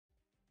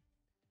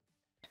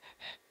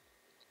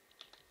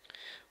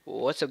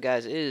What's up,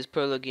 guys? It is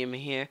Perlo Gaming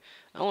here.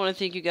 I want to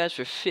thank you guys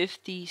for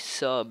 50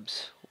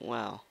 subs.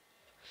 Wow.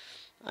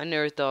 I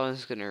never thought I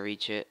was going to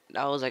reach it.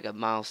 That was like a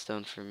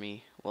milestone for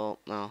me. Well,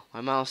 no.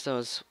 My milestone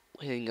is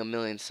hitting a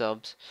million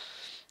subs.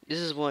 This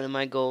is one of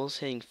my goals,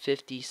 hitting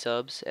 50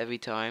 subs every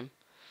time.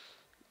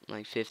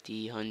 Like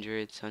 50,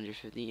 100,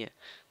 150, yeah.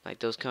 Like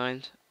those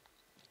kinds.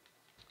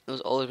 That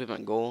was always been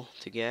my goal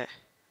to get.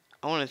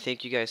 I want to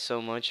thank you guys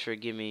so much for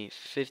giving me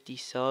 50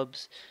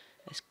 subs.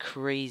 That's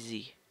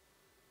crazy.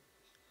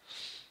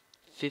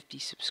 50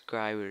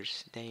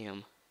 subscribers.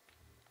 Damn.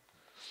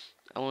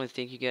 I want to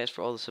thank you guys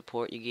for all the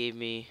support you gave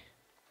me.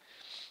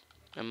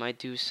 I might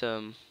do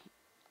some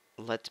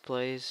let's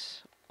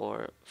plays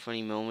or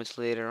funny moments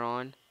later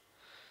on.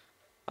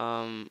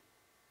 Um,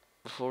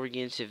 Before we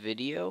get into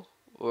video,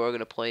 what we're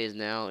gonna play is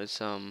now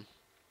is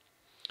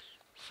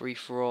free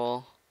for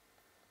all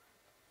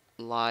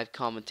live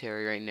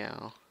commentary right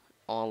now,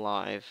 all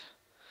live.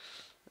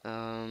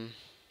 Um,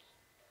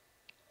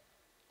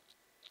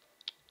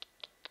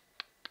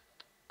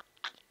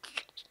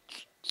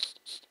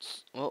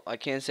 well, I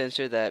can't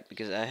censor that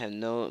because I have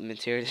no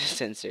material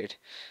censored.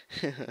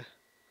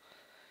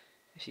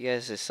 If you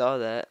guys just saw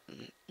that,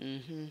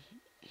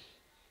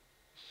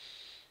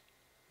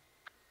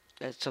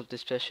 that's something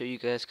special you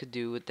guys could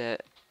do with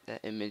that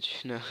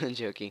image. No, I'm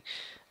joking.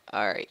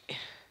 All right.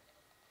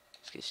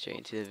 Let's get straight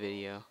into the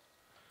video.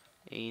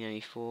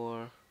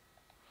 A94.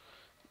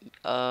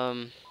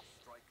 Um,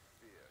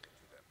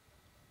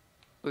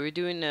 we were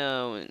doing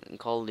in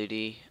Call of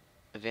Duty,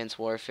 Advanced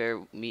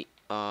Warfare. Me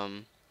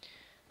and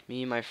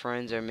my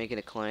friends are making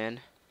a clan.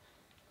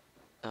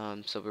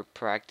 So we're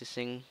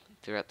practicing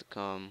throughout the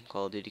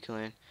Call of Duty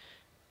clan.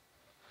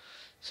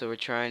 So we're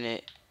trying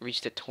to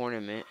reach the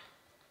tournament.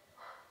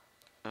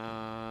 Where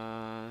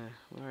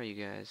are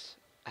you guys?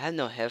 I have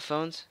no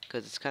headphones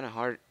because it's kind of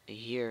hard to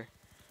hear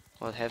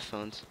without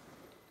headphones.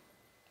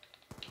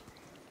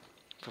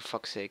 For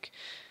fuck's sake.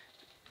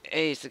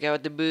 Hey, it's the guy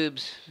with the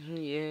boobs.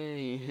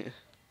 Yay.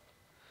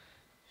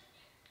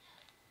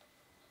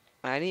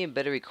 I need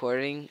better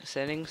recording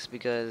settings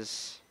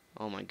because,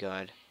 oh my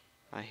god,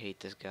 I hate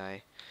this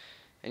guy.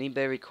 I need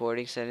better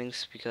recording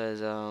settings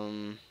because,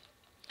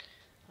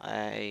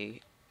 I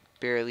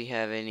barely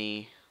have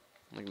any,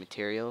 like,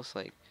 materials.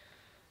 Like,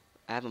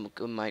 I have a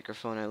good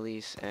microphone at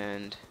least,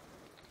 and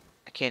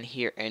I can't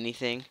hear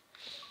anything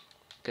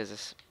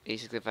because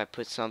basically if I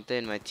put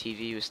something, my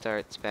TV would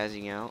start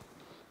spazzing out.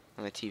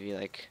 On my TV,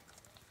 like,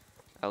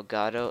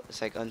 Elgato,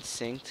 it's like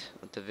unsynced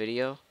with the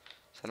video,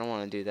 so I don't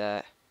want to do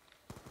that.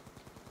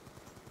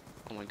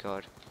 Oh my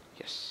god.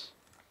 Yes.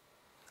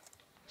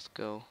 Let's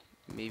go.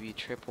 Maybe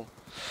triple.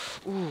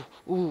 Ooh,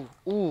 ooh,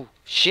 ooh.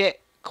 Shit.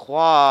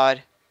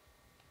 Quad.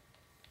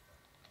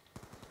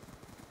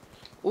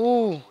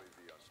 Ooh.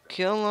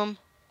 Kill him.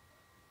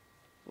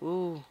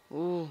 Ooh,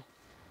 ooh.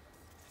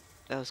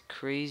 That was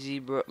crazy,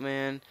 bro,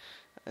 man.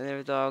 I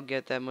never thought I'd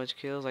get that much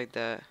kills like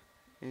that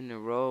in a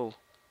row.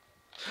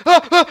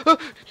 Ah, ah, ah.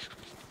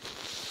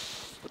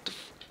 What the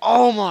f—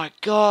 oh my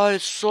god,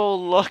 it's so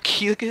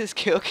lucky. Look at this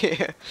kill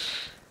cam.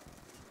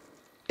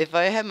 If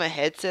I had my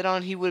headset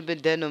on, he would have been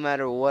dead no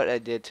matter what I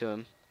did to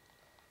him.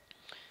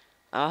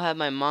 I'll have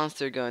my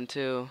monster gun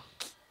too.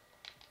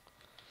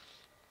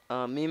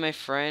 Me and my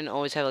friend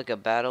always have like a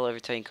battle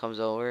every time he comes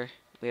over.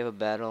 We have a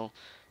battle.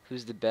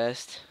 Who's the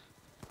best?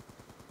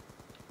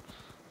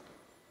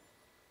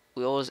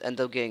 We always end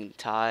up getting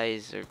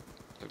ties or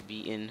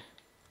beaten.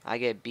 I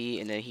get beat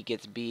and then he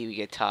gets beat. We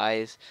get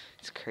ties.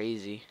 It's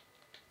crazy.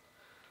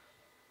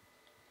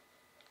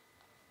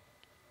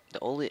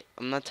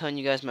 I'm not telling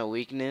you guys my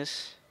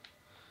weakness.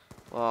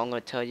 Well, I'm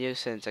gonna tell you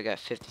since I got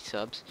 50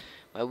 subs.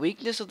 My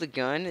weakness of the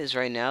gun is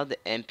right now the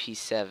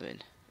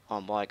MP7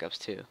 on Black Ops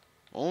 2.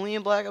 Only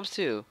in Black Ops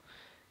 2.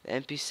 The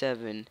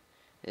MP7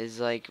 is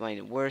like my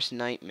worst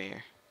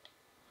nightmare.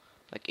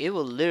 Like, it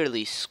will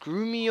literally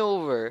screw me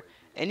over.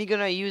 Any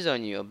gun I use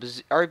on you,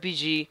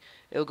 RPG,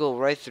 it'll go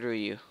right through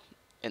you.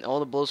 And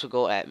all the bullets will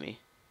go at me.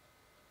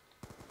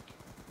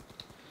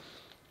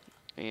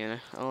 And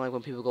I don't like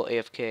when people go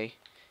AFK.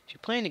 If you're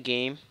playing the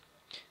game,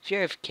 if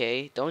you're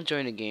AFK, don't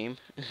join the game.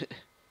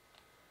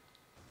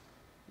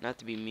 Not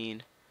to be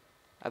mean.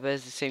 I bet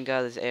it's the same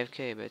guy that's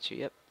AFK, I bet you.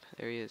 Yep,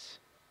 there he is.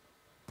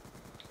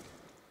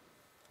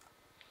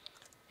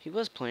 He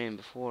was playing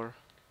before.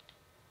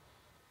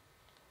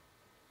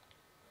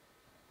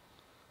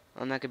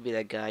 I'm not gonna be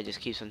that guy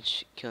just keeps on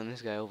killing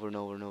this guy over and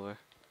over and over.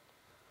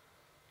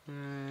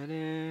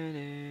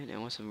 I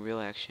want some real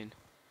action.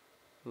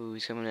 Ooh,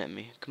 he's coming at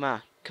me. Come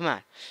on, come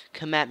on.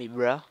 Come at me,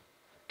 bro.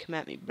 Come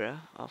at me, bro.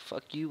 I'll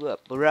fuck you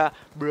up. Bruh,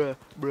 bruh,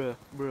 bruh,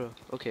 bruh.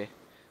 Okay,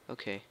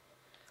 okay,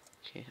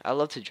 okay. I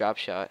love to drop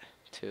shot,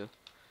 too.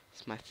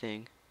 It's my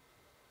thing.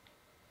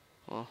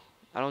 Well,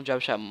 I don't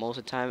drop shot most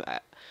of the time.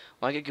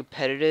 When I get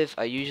competitive,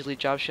 I usually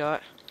drop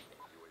shot.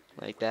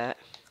 Like that.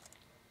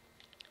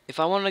 If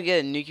I want to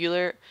get a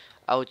nuclear,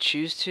 I would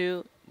choose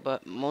to.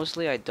 But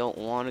mostly I don't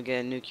want to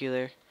get a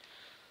nuclear.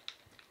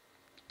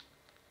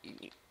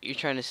 You're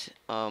trying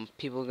to,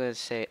 people are going to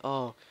say,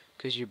 oh,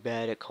 because you're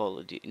bad at Call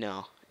of Duty.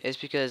 No, It's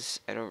because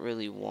I don't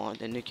really want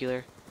the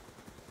nuclear.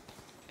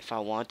 If I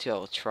want to,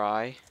 I'll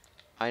try.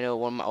 I know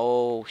one of my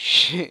oh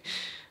shit.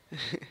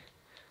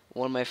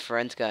 One of my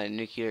friends got a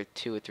nuclear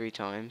 2 or 3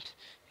 times.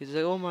 He's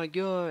like, oh my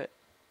god.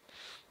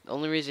 The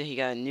only reason he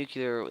got a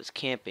nuclear was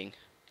camping.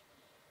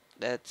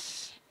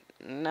 That's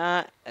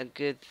not a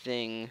good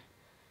thing,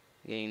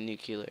 getting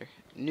nuclear.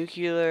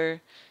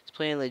 Nuclear is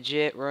playing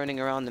legit, running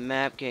around the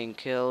map, getting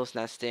kills,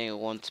 not staying in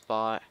one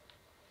spot.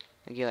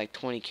 I get like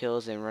 20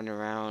 kills and run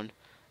around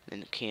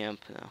in the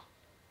camp. No.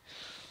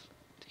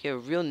 To get a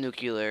real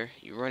nuclear,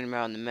 you run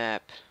around the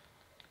map.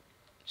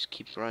 Just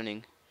keep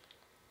running.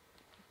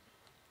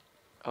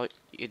 Oh,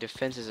 your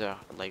defenses are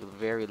like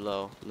very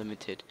low,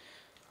 limited.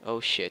 Oh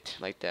shit,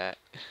 like that.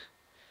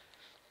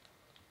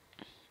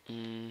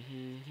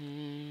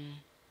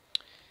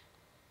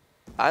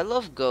 I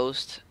love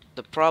Ghost.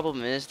 The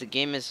problem is the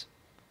game is.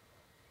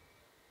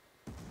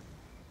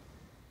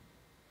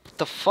 What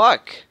the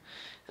fuck?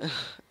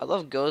 I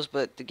love Ghost,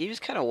 but the game is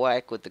kind of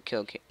whack with the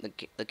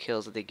the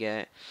kills that they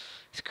get.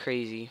 It's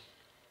crazy.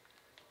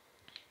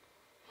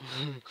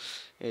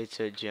 It's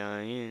a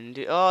giant.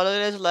 Oh, look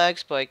at this lag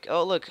spike.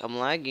 Oh, look, I'm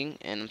lagging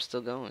and I'm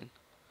still going.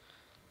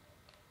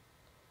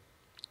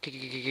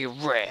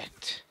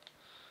 Wrecked.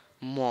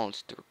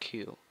 Monster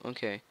kill.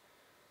 Okay.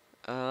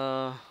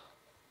 I'm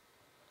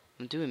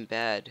doing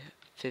bad.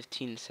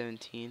 15,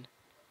 17.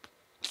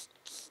 It's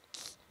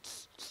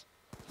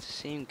the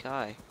same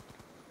guy.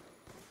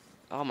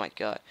 Oh my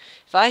god.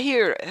 If I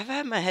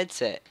have my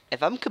headset,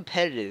 if I'm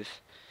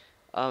competitive,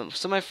 some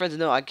of my friends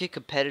know I get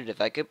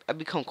competitive. I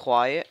become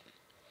quiet.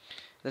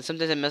 Then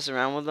sometimes I mess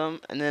around with them,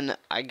 and then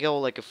I go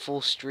like a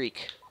full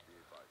streak.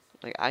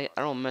 Like I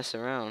don't mess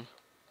around.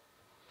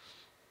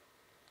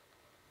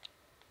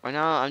 Right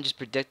now I'm just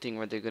predicting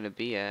where they're gonna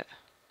be at.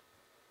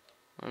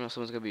 I don't know if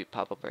someone's gonna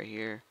pop up right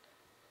here.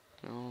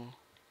 No.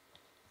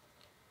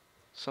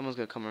 Someone's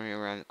gonna come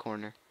around the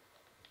corner.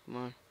 Come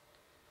on.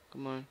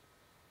 Come on.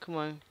 Come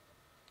on.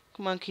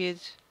 Come on,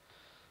 kids.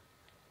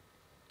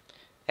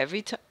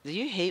 Every time, do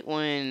you hate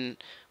when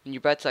you're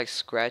about to like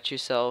scratch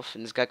yourself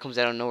and this guy comes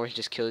out of nowhere and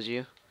just kills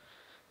you?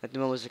 Like the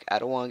moment was like, I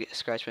don't want to get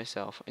scratched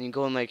myself, and you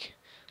go in like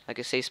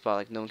a safe spot,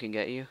 like no one can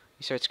get you.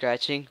 You start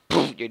scratching,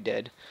 boom, you're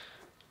dead.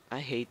 I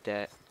hate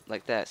that.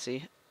 Like that.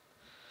 See?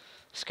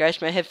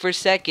 Scratch my head for a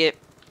second,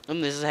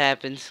 and this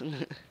happens.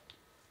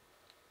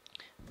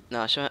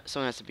 No,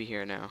 someone has to be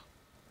here now.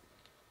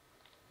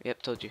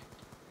 Yep, told you.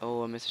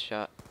 Oh, I missed a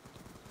shot.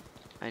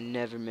 I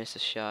never miss a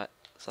shot.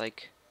 It's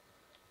like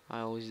I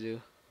always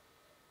do.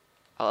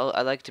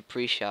 I like to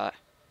pre-shot.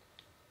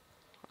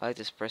 I like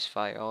to suppress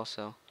fire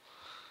also.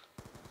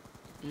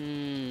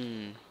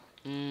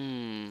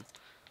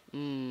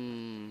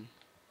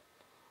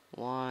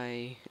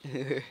 Why?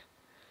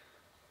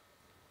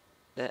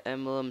 That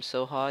emblem's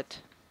so hot,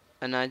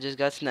 and I just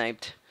got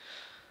sniped.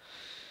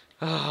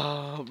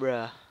 Oh,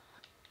 bruh.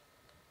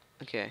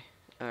 Okay.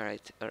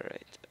 Alright,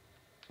 alright.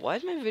 Why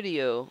is my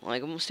video,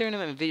 like, I'm staring at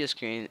my video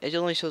screen, it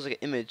only shows like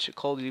an image,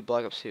 Call of Duty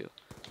Black Ops 2.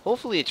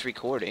 Hopefully it's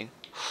recording.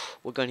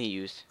 What gun he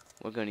used?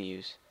 What gun he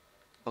used?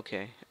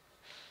 Okay.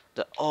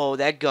 Oh,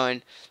 that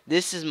gun.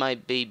 This is my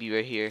baby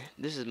right here.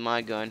 This is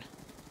my gun.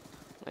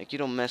 Like, you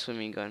don't mess with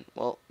me, gun.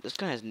 Well, this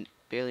gun has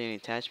barely any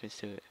attachments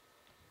to it.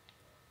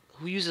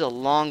 Who uses a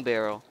long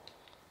barrel?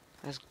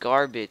 That's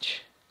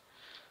garbage.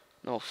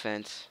 No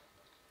offense.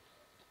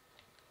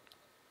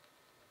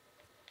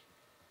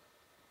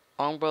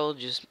 Long barrel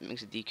just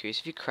makes a decrease.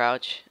 If you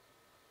crouch,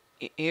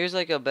 here's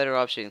like a better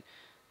option.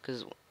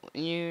 Because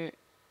when you...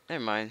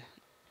 Never mind.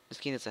 This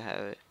game doesn't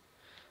have it.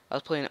 I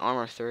was playing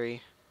Armor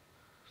 3.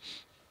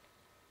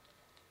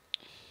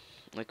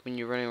 Like when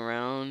you're running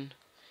around,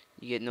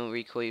 you get no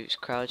recoil. You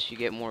crouch, you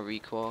get more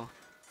recoil.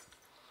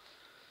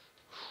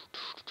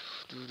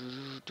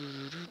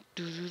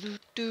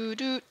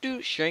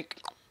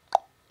 Shake,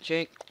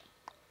 shake,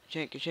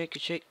 shake, shake,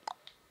 shake.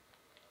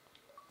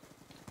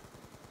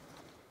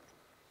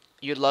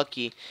 You're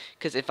lucky,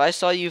 cause if I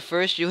saw you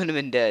first, you would have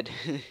been dead.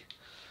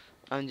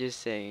 I'm just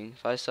saying,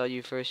 if I saw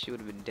you first, you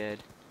would have been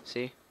dead.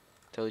 See,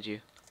 told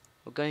you.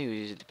 What gun you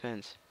use? It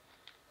depends.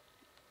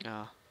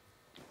 Ah,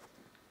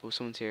 oh,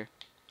 someone's here.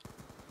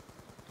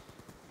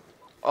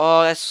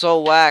 Oh, that's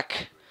so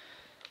whack.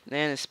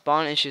 Man, the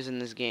spawn issues in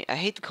this game. I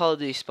hate the Call of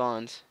Duty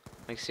spawns.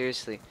 Like,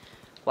 seriously.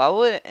 Why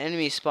would an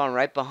enemy spawn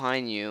right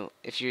behind you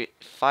if you're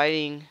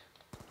fighting?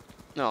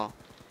 No.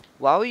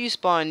 Why would you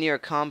spawn near a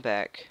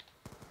combat?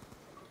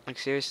 Like,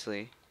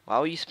 seriously. Why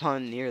would you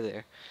spawn near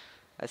there?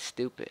 That's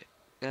stupid.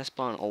 You gotta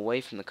spawn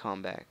away from the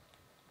combat.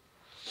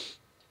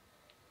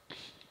 You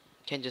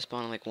can't just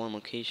spawn in like one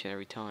location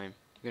every time.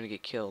 You're gonna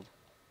get killed.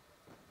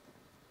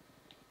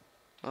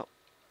 Oh.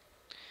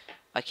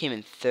 I came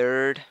in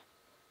third.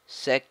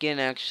 Second,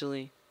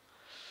 actually.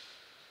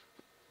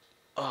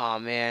 Oh,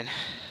 man.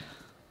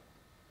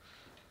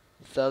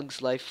 Thug's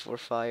life for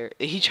fire.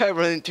 He tried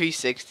running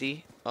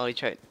 360. Oh, he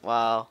tried.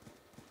 Wow.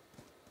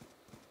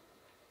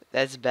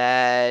 That's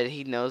bad.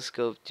 He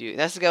no-scoped you.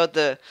 That's the guy with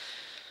the...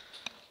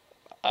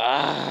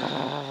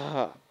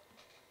 Ah.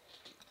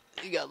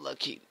 You got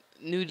lucky.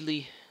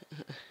 Noodly.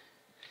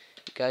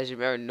 You guys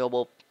remember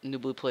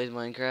Noble plays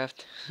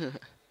Minecraft?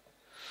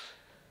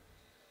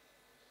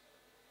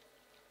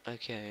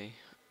 Okay,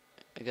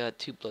 I got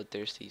 2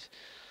 bloodthirsties.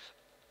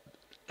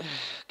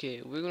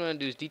 Okay, we're gonna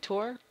do is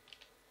detour.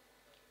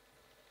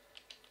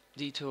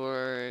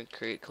 Detour,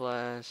 create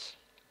class.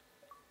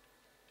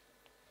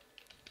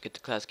 Get the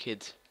class,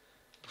 kids,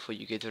 before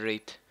you get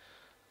raped.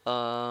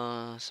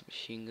 Some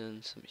machine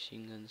guns, some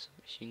machine guns, some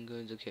machine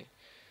guns. Okay.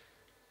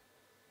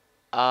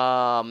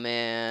 Ah,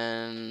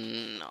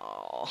 man.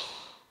 Oh.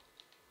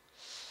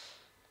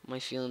 My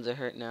feelings are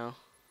hurt now.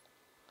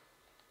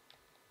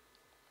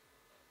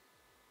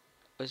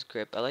 Where's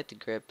grip? I like the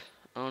grip.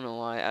 I don't know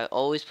why. I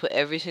always put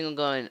every single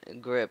gun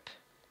in grip.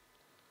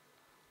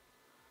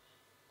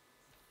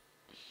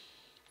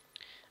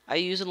 I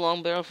use a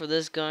long barrel for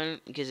this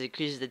gun because it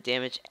increases the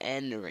damage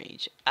and the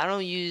range. I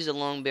don't use a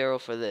long barrel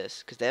for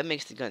this because that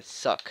makes the gun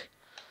suck.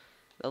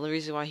 The only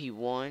reason why he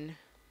won,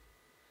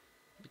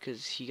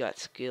 because he got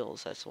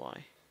skills, that's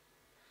why.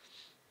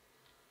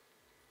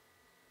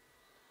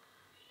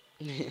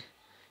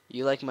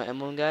 You like my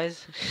emblem,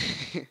 guys?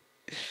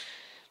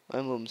 My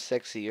emblem's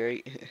sexy,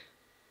 right?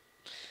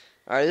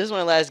 Alright, this is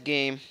my last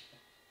game.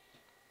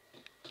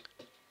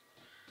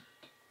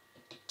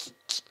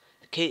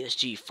 The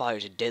KSG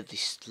fires a deadly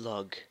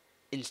slug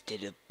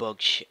instead of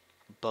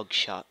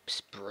bugshot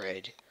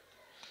spread.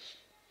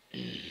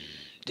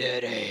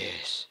 Dead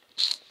ass.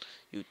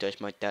 You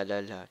touch my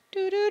ta-la-la.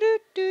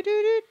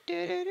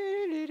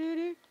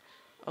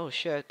 Oh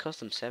shit,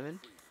 custom 7?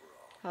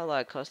 I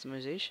like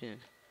customization.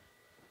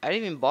 I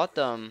didn't even bought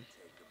them.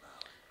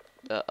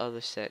 The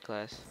other set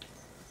class.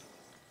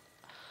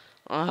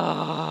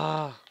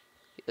 Ah,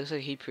 it looks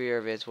like he pre-ordered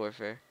Advanced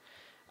Warfare.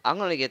 I'm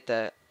gonna get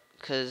that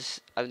because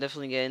I'm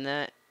definitely getting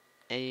that,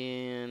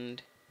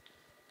 and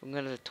I'm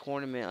gonna the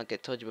tournament. Like I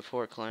told you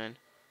before, clan.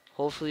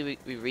 Hopefully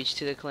we reach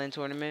to the clan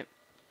tournament.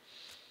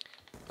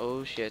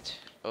 Oh shit!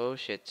 Oh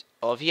shit!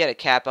 Oh, if he had a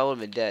cap, I would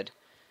have been dead.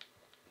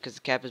 Because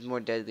the cap is more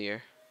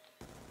deadlier.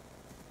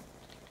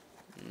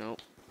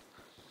 Nope.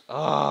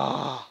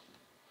 Oh,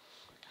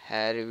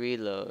 had to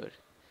reload.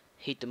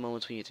 Hate the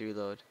moments when you have to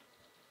reload.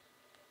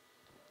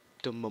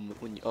 The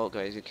moment when you. Oh,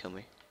 guys, he's gonna kill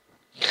me.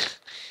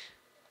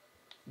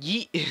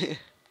 Yeet.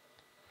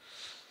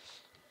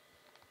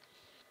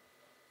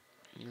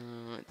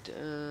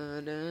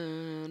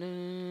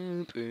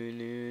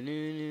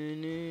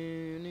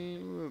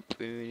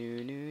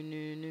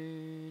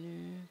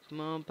 Come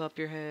on, pop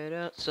your head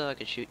out so I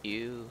can shoot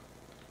you.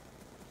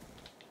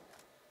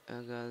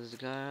 I got this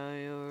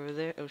guy over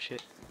there. Oh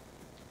shit.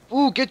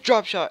 Ooh, get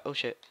drop shot. Oh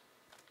shit.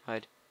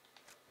 Hide.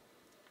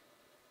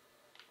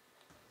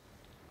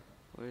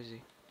 Where is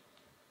he?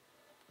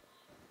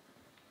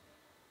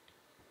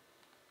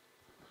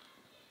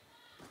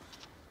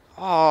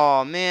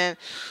 Oh man.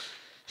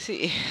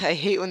 See, I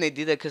hate when they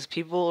do that because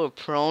people are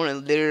prone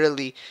and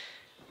literally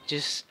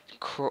just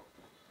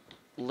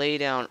lay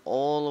down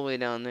all the way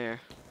down there.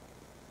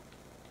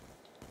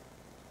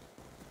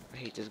 I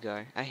hate this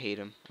guy. I hate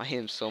him. I hate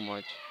him so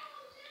much.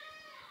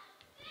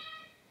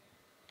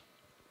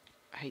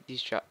 I hate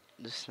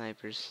the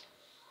snipers.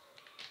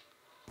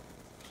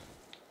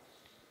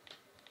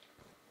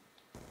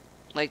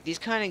 Like these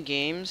kind of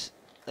games,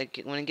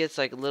 like when it gets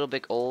like a little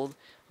bit old,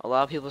 a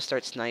lot of people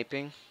start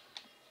sniping,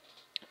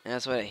 and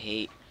that's what I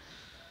hate.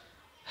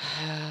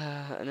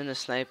 And then the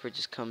sniper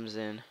just comes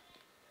in.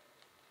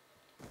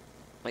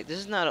 Like this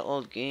is not an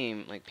old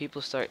game. Like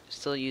people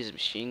still using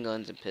machine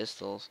guns and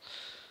pistols.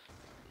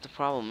 The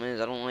problem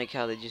is I don't like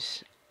how they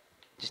just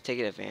take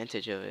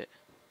advantage of it.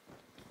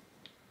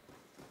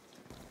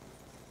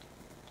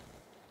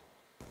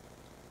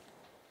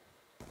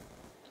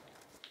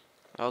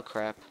 Oh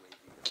crap.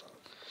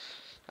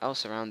 I was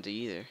surrounded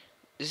either.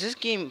 Is this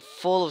game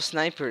full of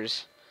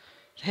snipers?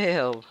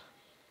 Hell.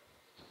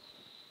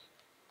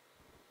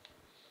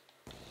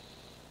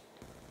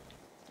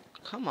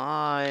 Come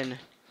on.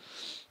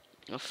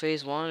 A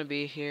phase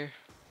wannabe here.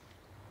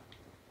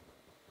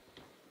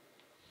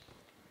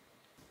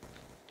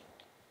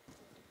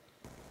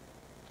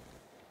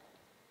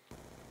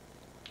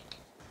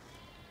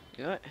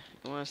 You what?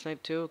 You wanna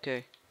snipe too?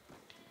 Okay.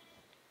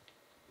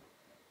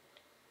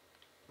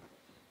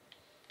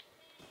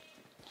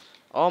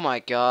 Oh my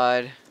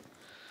god.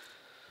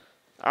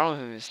 I don't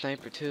have a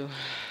sniper too.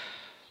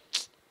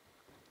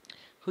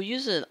 Who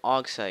uses an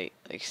AUG sight?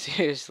 Like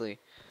seriously.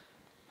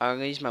 I'm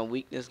gonna use my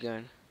weakness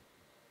gun.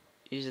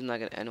 Using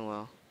like an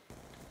NOL.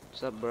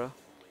 What's up, bro?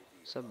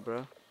 What's up,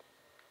 bro?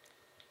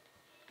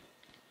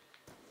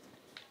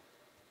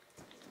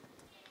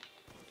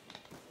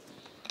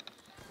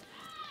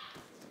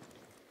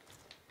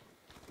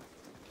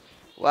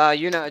 Wow,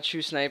 you're not a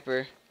true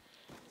sniper.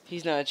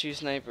 He's not a true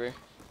sniper.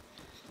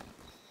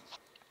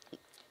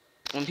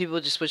 When people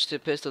just switch to a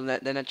pistol,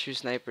 they're not true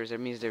snipers. That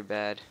means they're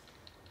bad.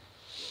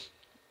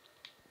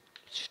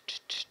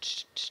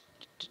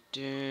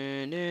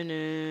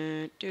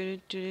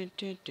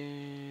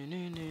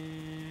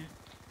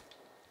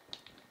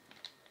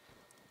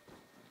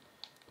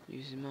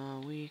 Using my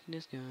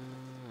weakness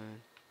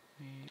gun.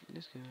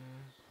 Weakness gun.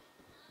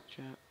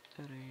 Drop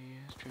that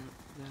ass, drop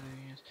that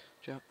ass,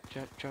 drop,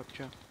 drop, drop,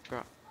 drop,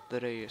 drop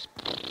that ass.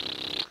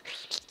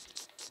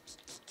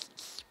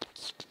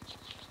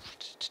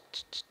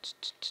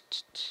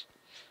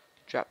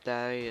 Drop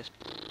that ass.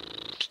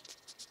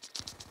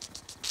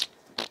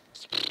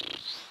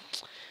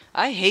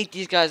 I hate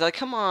these guys, like,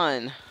 come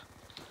on.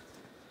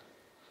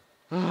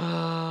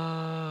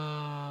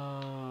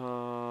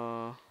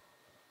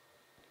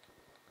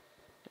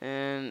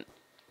 And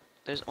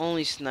there's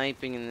only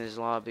sniping in this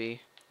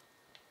lobby.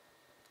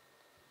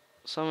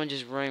 Someone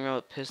just running around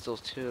with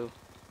pistols too.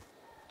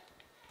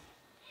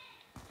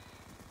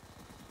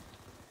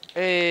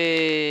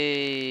 Hey,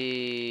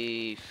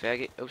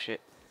 faggot. Oh shit.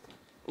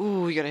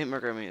 Ooh, he got a hit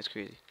marker on me. That's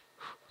crazy.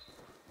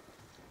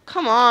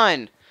 Come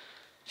on.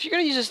 If you're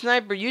gonna use a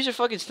sniper, use your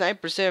fucking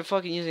sniper instead of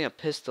fucking using a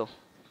pistol.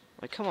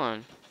 Like, come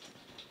on.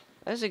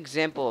 That's an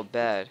example of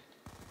bad.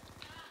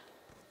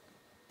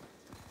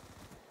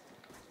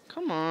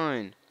 Come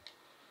on.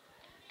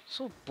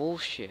 So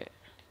bullshit.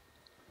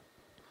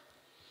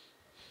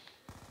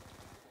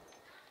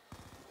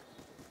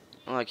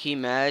 Like, he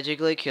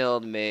magically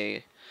killed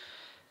me.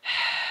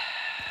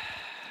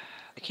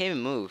 I can't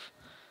even move.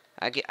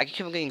 I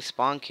keep on getting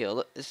spawn killed.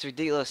 Look, it's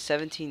ridiculous.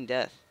 17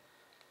 death.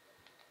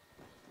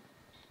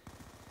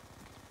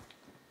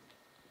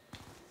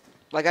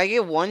 Like, I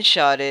get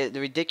one-shotted the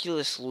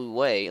ridiculous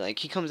way. Like,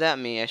 he comes at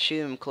me, I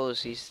shoot him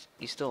close, he's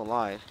still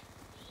alive.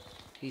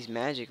 He's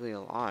magically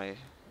alive.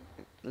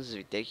 This is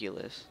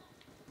ridiculous.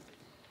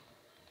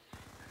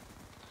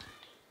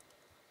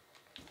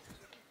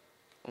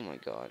 Oh my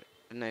god.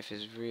 The knife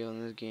is real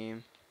in this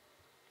game.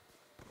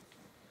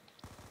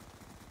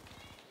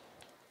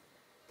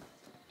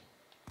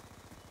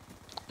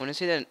 When I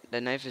say that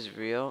the knife is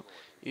real,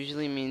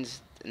 usually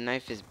means the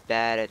knife is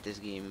bad at this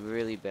game.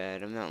 Really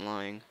bad. I'm not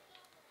lying.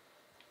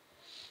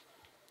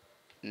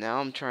 Now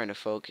I'm trying to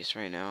focus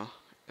right now.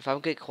 If I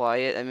get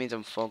quiet, that means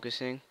I'm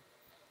focusing.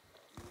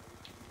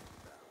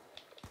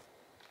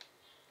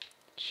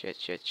 Shit,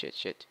 shit, shit,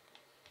 shit.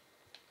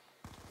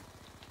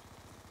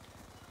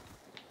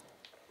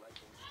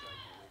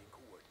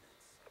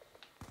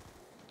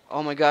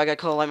 Oh my god, I got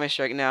called light my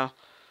strike now.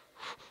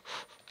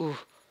 Ooh,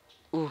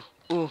 ooh,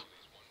 ooh.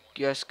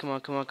 Yes, come on,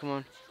 come on, come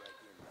on.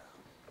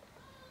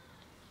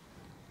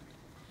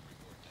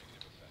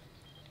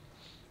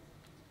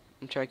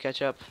 I'm trying to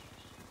catch up.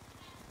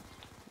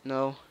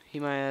 No,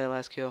 he might have the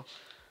last kill.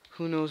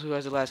 Who knows who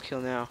has the last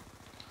kill now?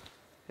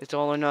 It's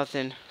all or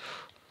nothing.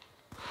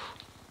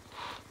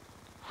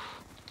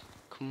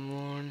 Come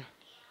on.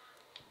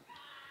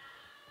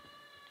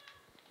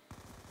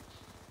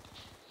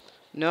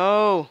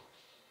 No!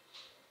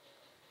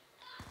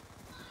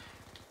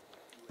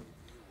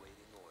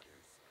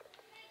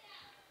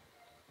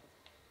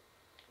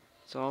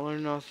 It's all or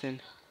nothing.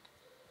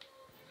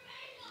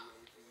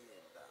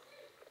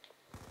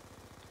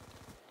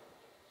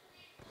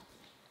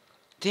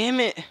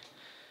 Damn it!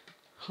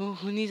 Who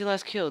needs the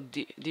last kill?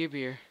 Deer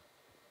beer.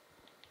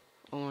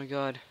 Oh my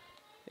god.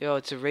 Yo,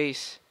 it's a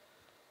race.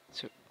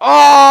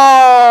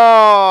 Oh!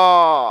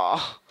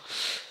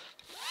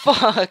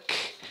 Fuck!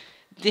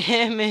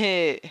 Damn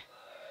it!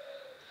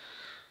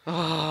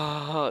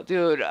 Oh,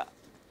 dude.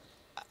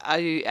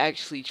 I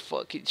actually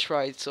fucking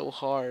tried so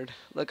hard.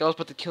 Like, I was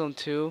about to kill him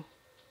too.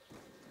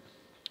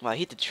 Wow, I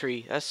hit the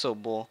tree. That's so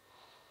bull.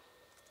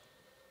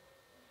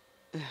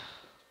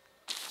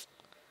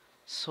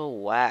 So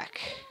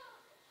whack.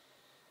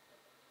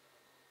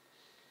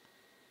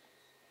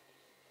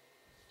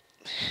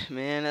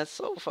 Man, that's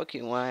so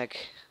fucking whack.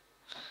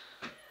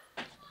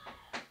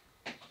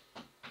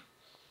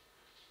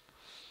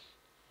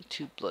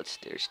 Too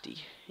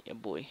bloodthirsty. Yeah,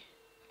 boy.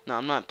 No,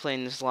 I'm not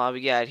playing this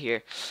lobby. Get out of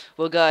here.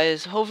 Well,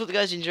 guys, hopefully you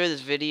guys enjoyed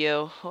this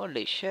video.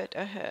 Holy shit,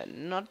 I had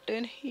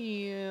nothing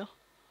here.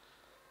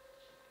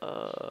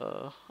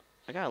 I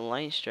got a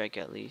line strike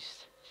at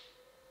least.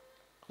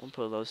 I'm gonna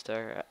put a low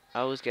star. I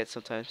always get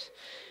sometimes.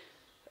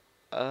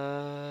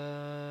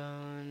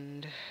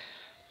 And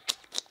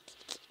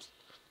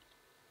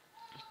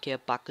care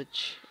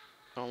package.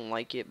 I don't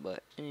like it,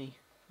 but hey,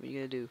 what you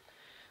gonna do?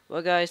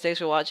 Well, guys, thanks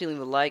for watching. Leave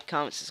a like,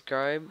 comment,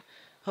 subscribe.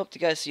 Hope to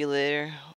guys see you later.